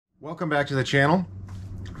Welcome back to the channel.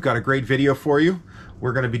 We've got a great video for you.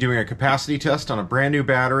 We're going to be doing a capacity test on a brand new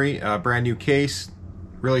battery, a brand new case.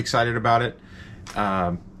 Really excited about it.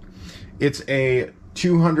 It's a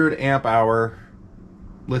 200 amp hour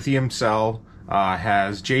lithium cell,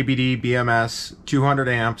 has JBD, BMS, 200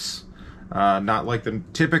 amps. Not like them.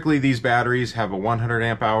 Typically these batteries have a 100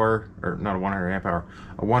 amp hour, or not a 100 amp hour,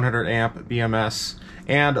 a 100 amp BMS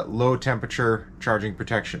and low temperature charging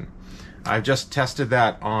protection. I've just tested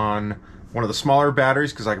that on one of the smaller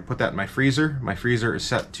batteries because I can put that in my freezer. My freezer is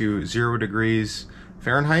set to 0 degrees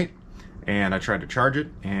Fahrenheit, and I tried to charge it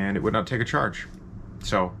and it would not take a charge.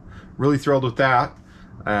 So really thrilled with that,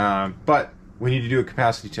 but we need to do a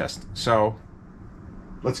capacity test. So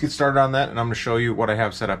let's get started on that, and I'm going to show you what I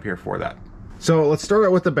have set up here for that. So let's start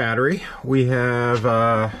out with the battery. We have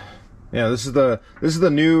this is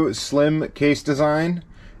the new slim case design.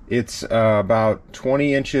 It's about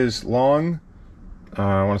 20 inches long.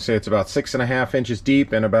 I want to say it's about 6.5 inches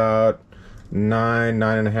deep and about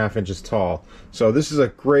 9.5 inches tall. So this is a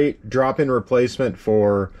great drop-in replacement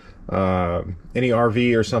for any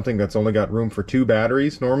RV or something that's only got room for 2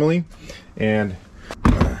 batteries normally. And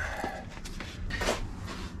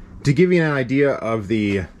to give you an idea of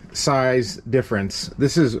the size difference,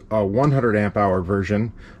 this is a 100 amp hour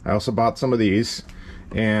version. I also bought some of these,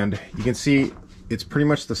 and you can see it's pretty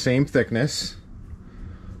much the same thickness,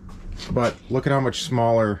 but look at how much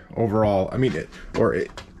smaller overall. I mean,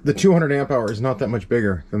 the 200 amp hour is not that much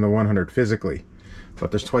bigger than the 100 physically,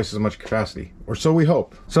 but there's twice as much capacity, or so we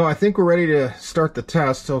hope. So I think we're ready to start the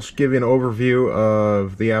test. I'll give you an overview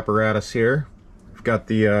of the apparatus here. We've got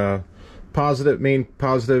the main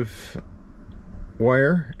positive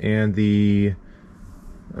wire, and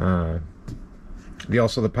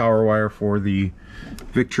also the power wire for the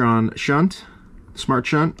Victron shunt, smart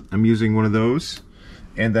shunt. I'm using one of those,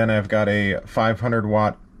 and then I've got a 500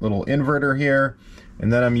 watt little inverter here,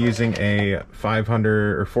 and then I'm using a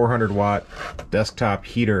 500 or 400 watt desktop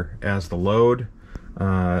heater as the load.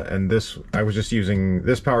 And this, I was just using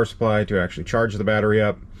this power supply to actually charge the battery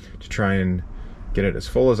up to try and get it as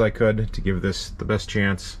full as I could to give this the best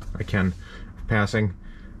chance I can of passing.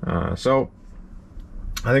 So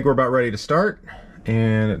I think we're about ready to start,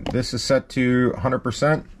 and this is set to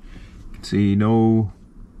 100%. See, no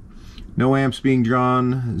amps being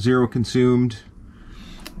drawn, 0 consumed,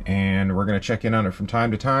 and we're going to check in on it from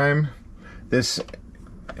time to time. This,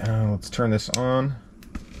 let's turn this on,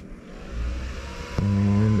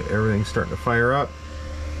 and everything's starting to fire up.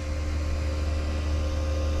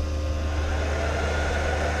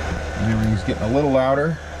 And everything's getting a little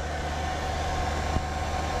louder.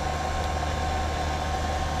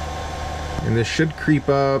 And this should creep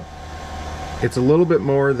up. It's a little bit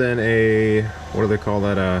more than a, what do they call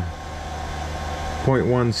that, a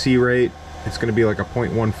 0.1 C rate. It's going to be like a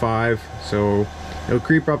 0.15, so it'll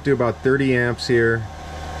creep up to about 30 amps here,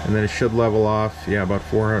 and then it should level off, yeah, about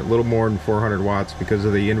 400, a little more than 400 watts because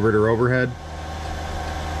of the inverter overhead.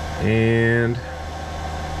 And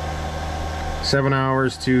 7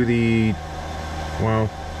 hours to the,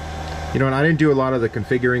 well, you know, and I didn't do a lot of the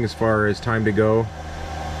configuring as far as time to go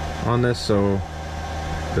on this, so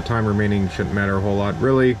the time remaining shouldn't matter a whole lot.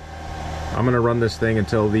 Really, I'm going to run this thing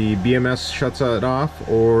until the BMS shuts it off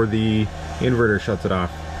or the inverter shuts it off.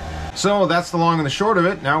 So that's the long and the short of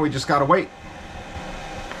it. Now we just got to wait.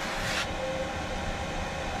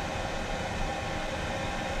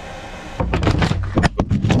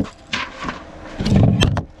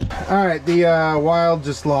 Alright, the wild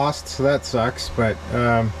just lost, so that sucks, but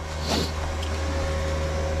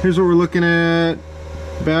here's what we're looking at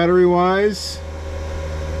battery wise.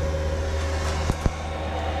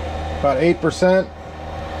 About 8%,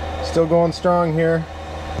 still going strong here.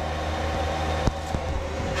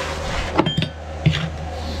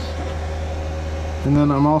 And then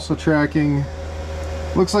I'm also tracking,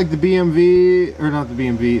 looks like the BMV, or not the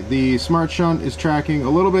BMV, the smart shunt is tracking a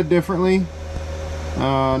little bit differently.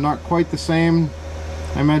 Not quite the same.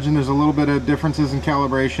 I imagine there's a little bit of differences in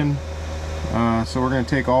calibration. So we're going to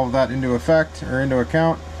take all of that into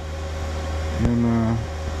account. And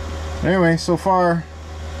anyway, so far,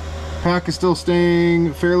 pack is still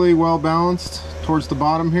staying fairly well balanced towards the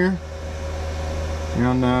bottom here,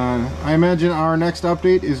 and I imagine our next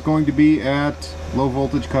update is going to be at low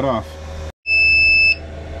voltage cutoff.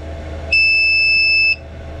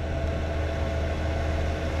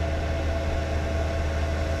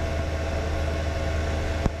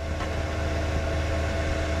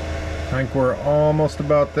 I think we're almost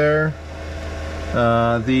about there.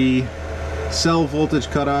 The cell voltage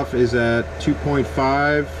cutoff is at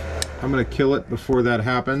 2.5. I'm going to kill it before that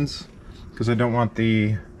happens because I don't want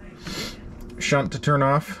the shunt to turn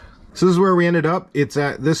off. So this is where we ended up. It's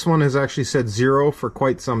at, this one has actually said 0 for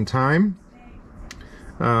quite some time.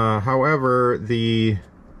 However, the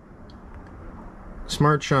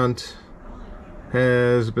Smart Shunt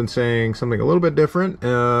has been saying something a little bit different.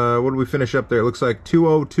 What did we finish up there? It looks like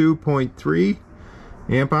 202.3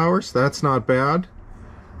 amp hours. That's not bad.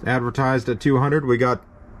 Advertised at 200. We got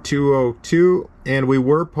 202, and we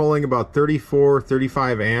were pulling about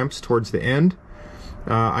 34-35 amps towards the end.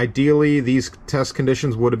 Ideally, these test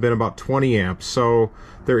conditions would have been about 20 amps, so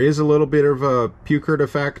there is a little bit of a Puchert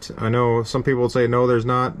effect. I know some people would say no, there's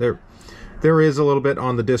not. There is a little bit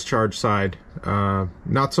on the discharge side.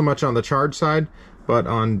 Not so much on the charge side, but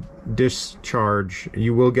on discharge,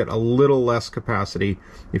 you will get a little less capacity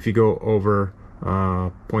if you go over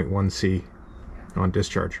 0.1 C on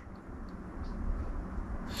discharge.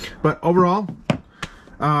 But overall,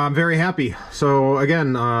 I'm very happy. So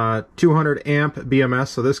again, 200 amp BMS,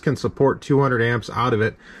 so this can support 200 amps out of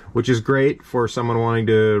it, which is great for someone wanting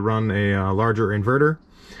to run a larger inverter.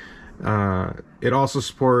 It also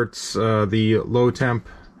supports the low temp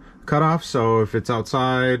cutoff, so if it's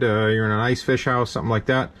outside, you're in an ice fish house, something like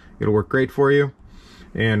that, it'll work great for you,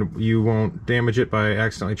 and you won't damage it by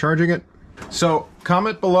accidentally charging it. So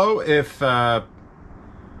comment below if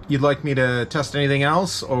you'd like me to test anything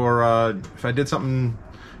else, or if I did something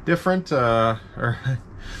different, or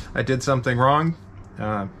I did something wrong.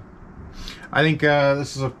 I think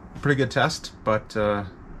this is a pretty good test, but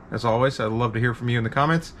as always, I'd love to hear from you in the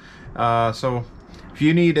comments. So if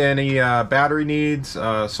you need any battery needs,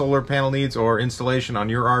 solar panel needs, or installation on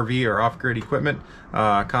your RV or off-grid equipment,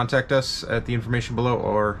 contact us at the information below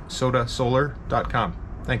or sodasolar.com.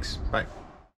 Thanks. Bye.